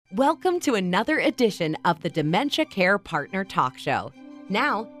Welcome to another edition of the Dementia Care Partner Talk Show.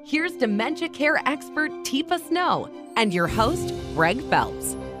 Now, here's dementia care expert Teepa Snow and your host, Greg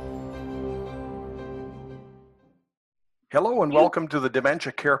Phelps. Hello and welcome to the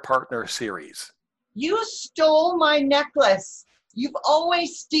Dementia Care Partner series. You stole my necklace. You've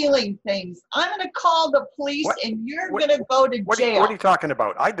always stealing things. I'm going to call the police and you're going to go to jail. What are you talking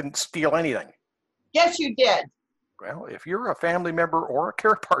about? I didn't steal anything. Yes, you did. Well, if you're a family member or a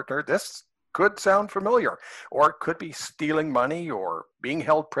care partner, this could sound familiar. Or it could be stealing money or being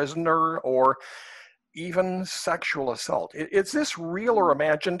held prisoner or even sexual assault. Is this real or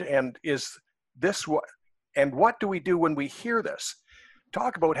imagined? And is this what? And what do we do when we hear this?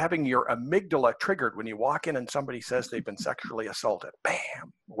 Talk about having your amygdala triggered when you walk in and somebody says they've been sexually assaulted.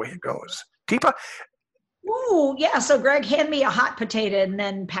 Bam, away it goes. Teepa? Ooh, yeah. So Greg, hand me a hot potato and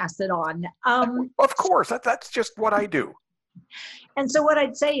then pass it on. Of course, that's just what I do. And so what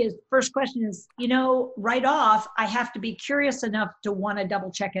I'd say is, first question is, right off, I have to be curious enough to want to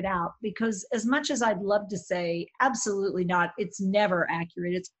double check it out, because as much as I'd love to say, absolutely not, it's never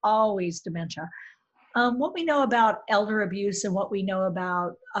accurate. It's always dementia. What we know about elder abuse and what we know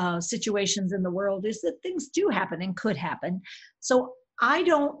about situations in the world is that things do happen and could happen. So I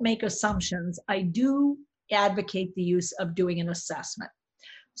don't make assumptions. I do advocate the use of doing an assessment.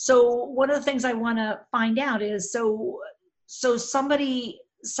 So one of the things I want to find out is, so somebody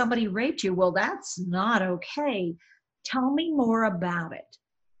raped you. Well, that's not okay. Tell me more about it.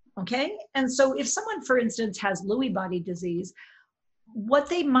 Okay. And so if someone, for instance, has Lewy body disease, what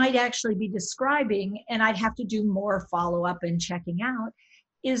they might actually be describing, and I'd have to do more follow-up and checking out,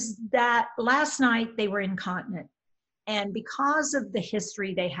 is that last night they were incontinent. And because of the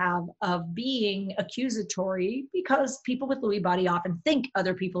history they have of being accusatory, because people with Lewy body often think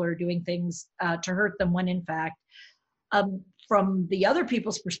other people are doing things to hurt them, when in fact, from the other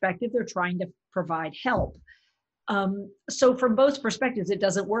people's perspective, they're trying to provide help. So from both perspectives, it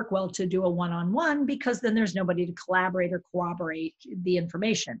doesn't work well to do a one-on-one, because then there's nobody to collaborate or corroborate the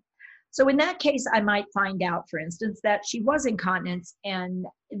information. So in that case, I might find out, for instance, that she was incontinent and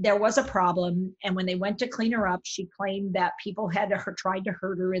there was a problem. And when they went to clean her up, she claimed that people had tried to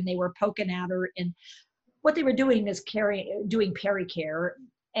hurt her and they were poking at her. And what they were doing is doing pericare.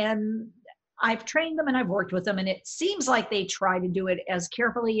 And I've trained them and I've worked with them, and it seems like they try to do it as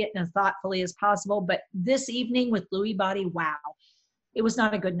carefully and as thoughtfully as possible. But this evening with Lewy body, wow, it was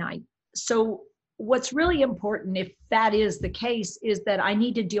not a good night. So what's really important, if that is the case, is that I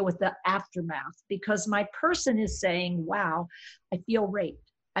need to deal with the aftermath, because my person is saying, wow, I feel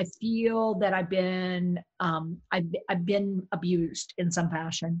raped. I feel that I've been abused in some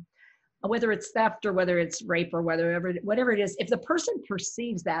fashion. Whether it's theft or whether it's rape or whatever it is, if the person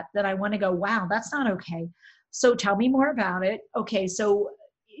perceives that, then I want to go, wow, that's not okay. So tell me more about it. Okay, so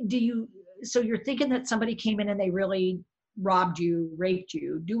you're thinking that somebody came in and they really robbed you, raped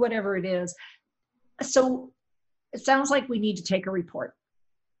you, do whatever it is. So it sounds like we need to take a report.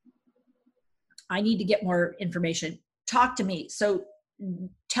 I need to get more information. Talk to me. So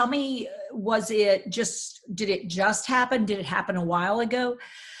tell me, did it just happen? Did it happen a while ago?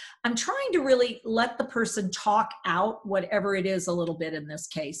 I'm trying to really let the person talk out whatever it is a little bit in this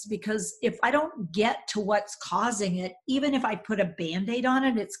case, because if I don't get to what's causing it, even if I put a Band-Aid on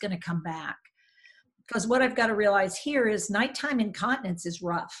it, it's going to come back. Because what I've got to realize here is nighttime incontinence is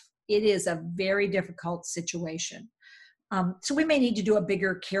rough. It is a very difficult situation. So we may need to do a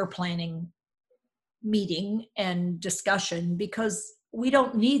bigger care planning meeting and discussion, because we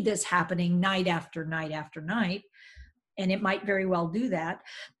don't need this happening night after night after night. And it might very well do that.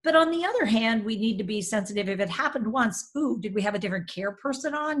 But on the other hand, we need to be sensitive. If it happened once, did we have a different care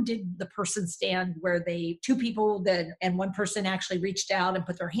person on? Did the person stand where two people and one person actually reached out and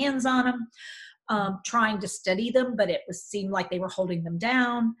put their hands on them, trying to steady them, but it seemed like they were holding them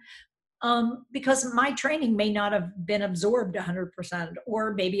down? Because my training may not have been absorbed 100%,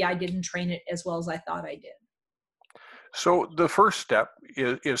 or maybe I didn't train it as well as I thought I did. So the first step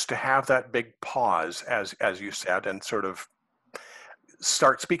is to have that big pause, as you said, and sort of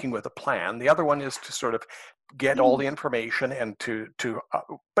start speaking with a plan. The other one is to sort of get all the information and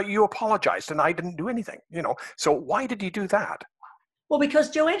but you apologized and I didn't do anything, So why did you do that? Well,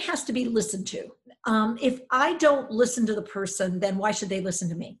 because Joanne has to be listened to. If I don't listen to the person, then why should they listen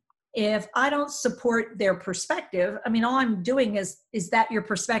to me? If I don't support their perspective, all I'm doing is that your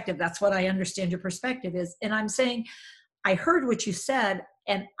perspective? That's what I understand your perspective is. And I'm saying, I heard what you said,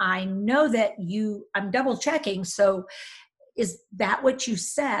 and I know that I'm double checking. So is that what you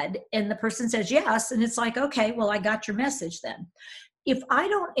said? And the person says yes. And it's like, okay, well, I got your message then. If I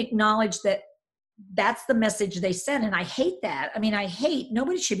don't acknowledge that that's the message they send. And I hate that. I mean,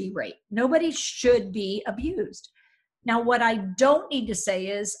 nobody should be raped. Nobody should be abused. Now, what I don't need to say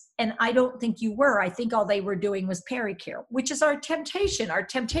is, and I don't think you were, I think all they were doing was pericare, which is our temptation. Our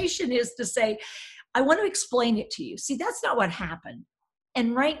temptation is to say, I want to explain it to you. See, that's not what happened.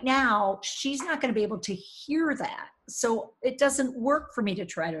 And right now, she's not going to be able to hear that. So it doesn't work for me to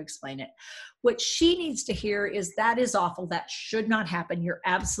try to explain it. What she needs to hear is that is awful. That should not happen. You're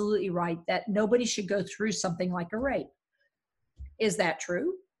absolutely right that nobody should go through something like a rape. Is that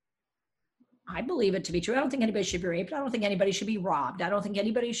true? I believe it to be true. I don't think anybody should be raped. I don't think anybody should be robbed. I don't think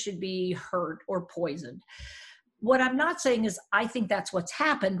anybody should be hurt or poisoned. What I'm not saying is I think that's what's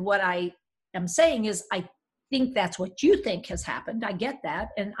happened. What I am saying is I think that's what you think has happened. I get that.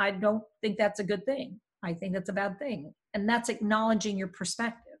 And I don't think that's a good thing. I think that's a bad thing. And that's acknowledging your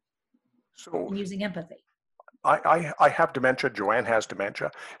perspective and using empathy. I have dementia. Joanne has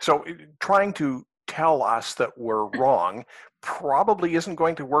dementia. So trying to tell us that we're wrong probably isn't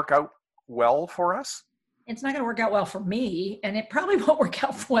going to work out well for us. It's not going to work out well for me, and it probably won't work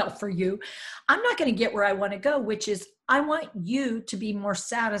out well for you. I'm not going to get where I want to go, which is I want you to be more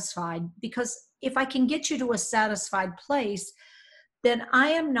satisfied, because if I can get you to a satisfied place, then I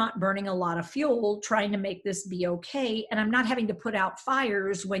am not burning a lot of fuel trying to make this be okay. And I'm not having to put out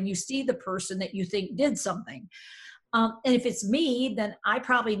fires when you see the person that you think did something. And if it's me, then I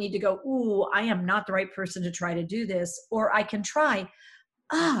probably need to go, ooh, I am not the right person to try to do this. Or I can try,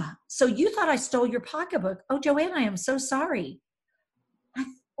 so you thought I stole your pocketbook. Oh, Joanne, I am so sorry.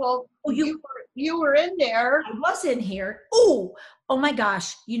 Well, you were in there. I was in here. Oh my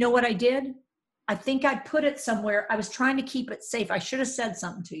gosh. You know what I did? I think I put it somewhere. I was trying to keep it safe. I should have said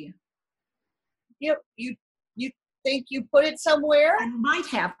something to you. Yep. You think you put it somewhere? I might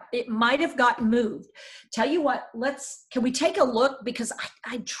have. It might have gotten moved. Tell you what, can we take a look? Because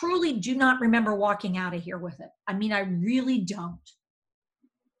I truly do not remember walking out of here with it. I mean, I really don't.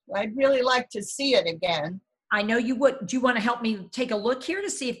 I'd really like to see it again. I know you would. Do you want to help me take a look here to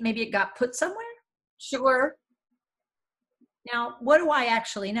see if maybe it got put somewhere? Sure. Now, what do I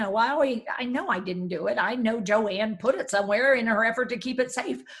actually know? Well, I know I didn't do it. I know Joanne put it somewhere in her effort to keep it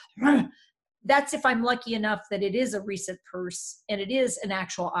safe. That's if I'm lucky enough that it is a recent purse and it is an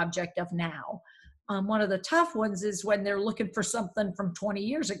actual object of now. One of the tough ones is when they're looking for something from 20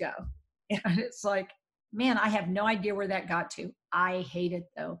 years ago. And it's like, man, I have no idea where that got to. I hate it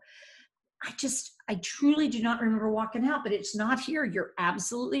though. I truly do not remember walking out, but it's not here. You're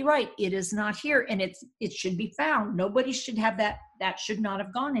absolutely right. It is not here, and it should be found. Nobody should have that. That should not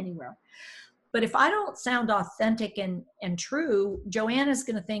have gone anywhere. But if I don't sound authentic and true, Joanne is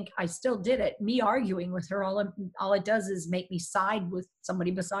going to think I still did it. Me arguing with her, all it does is make me side with somebody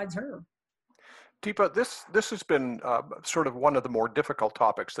besides her. Deepa, this has been sort of one of the more difficult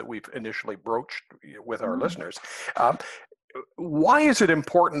topics that we've initially broached with our listeners. Why is it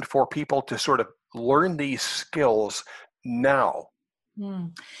important for people to sort of learn these skills now?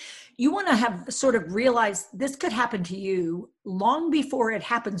 You want to have sort of realize this could happen to you long before it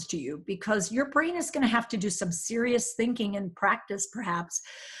happens to you, because your brain is going to have to do some serious thinking and practice, perhaps.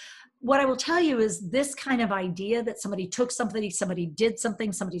 What I will tell you is this kind of idea that somebody took something, somebody did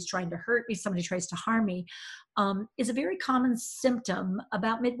something, somebody's trying to hurt me, somebody tries to harm me, is a very common symptom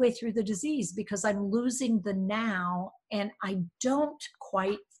about midway through the disease, because I'm losing the now and I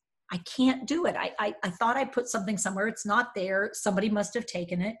can't do it. I thought I put something somewhere. It's not there. Somebody must have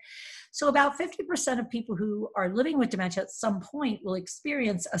taken it. So about 50% of people who are living with dementia at some point will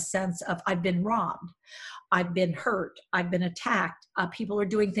experience a sense of, I've been robbed, I've been hurt, I've been attacked, people are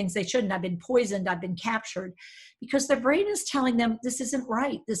doing things they shouldn't, I've been poisoned, I've been captured, because their brain is telling them, this isn't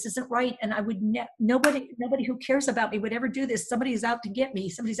right, and I would nobody who cares about me would ever do this. Somebody's out to get me,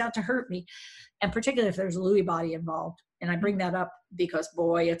 somebody's out to hurt me, and particularly if there's a Lewy body involved. And I bring that up because,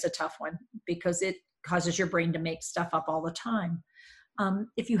 boy, it's a tough one, because it causes your brain to make stuff up all the time.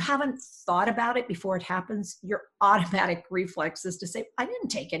 If you haven't thought about it before it happens, your automatic reflex is to say, I didn't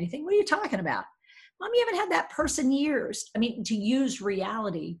take anything. What are you talking about? Mom, you haven't had that person years. I mean, to use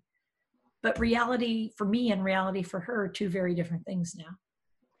reality, but reality for me and reality for her are two very different things now.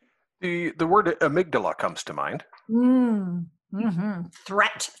 The word amygdala comes to mind. Mm-hmm.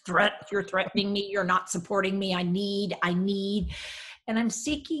 Threat. You're threatening me. You're not supporting me. I need. And I'm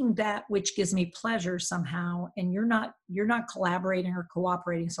seeking that which gives me pleasure somehow. And you're not collaborating or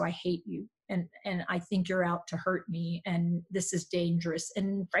cooperating. So I hate you. And I think you're out to hurt me. And this is dangerous.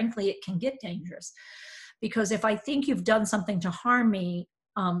 And frankly, it can get dangerous, because if I think you've done something to harm me,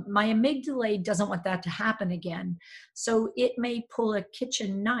 my amygdala doesn't want that to happen again. So it may pull a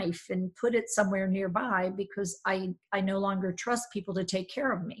kitchen knife and put it somewhere nearby, because I no longer trust people to take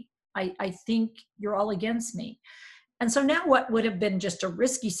care of me. I think you're all against me. And so now what would have been just a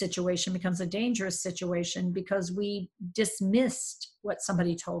risky situation becomes a dangerous situation because we dismissed what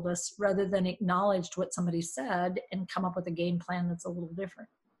somebody told us rather than acknowledged what somebody said and come up with a game plan that's a little different.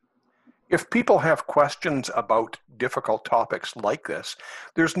 If people have questions about difficult topics like this,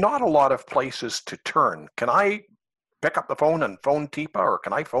 there's not a lot of places to turn. Can I pick up the phone and phone TIPA, or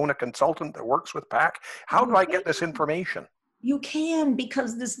can I phone a consultant that works with PAC? How do I get this information? You can,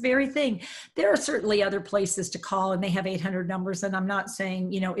 because this very thing, there are certainly other places to call and they have 800 numbers. And I'm not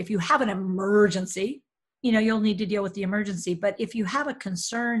saying, if you have an emergency, you'll need to deal with the emergency. But if you have a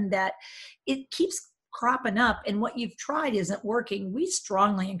concern that it keeps cropping up and what you've tried isn't working, we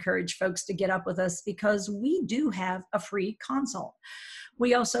strongly encourage folks to get up with us because we do have a free consult.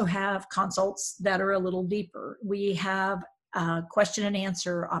 We also have consults that are a little deeper. We have question and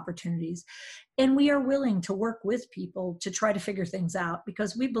answer opportunities. And we are willing to work with people to try to figure things out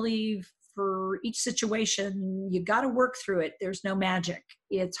because we believe for each situation, you got to work through it. There's no magic.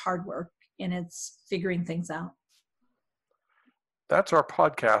 It's hard work and it's figuring things out. That's our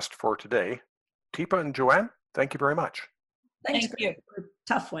podcast for today. TIPA and Joanne, thank you very much. Thank you.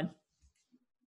 Tough one.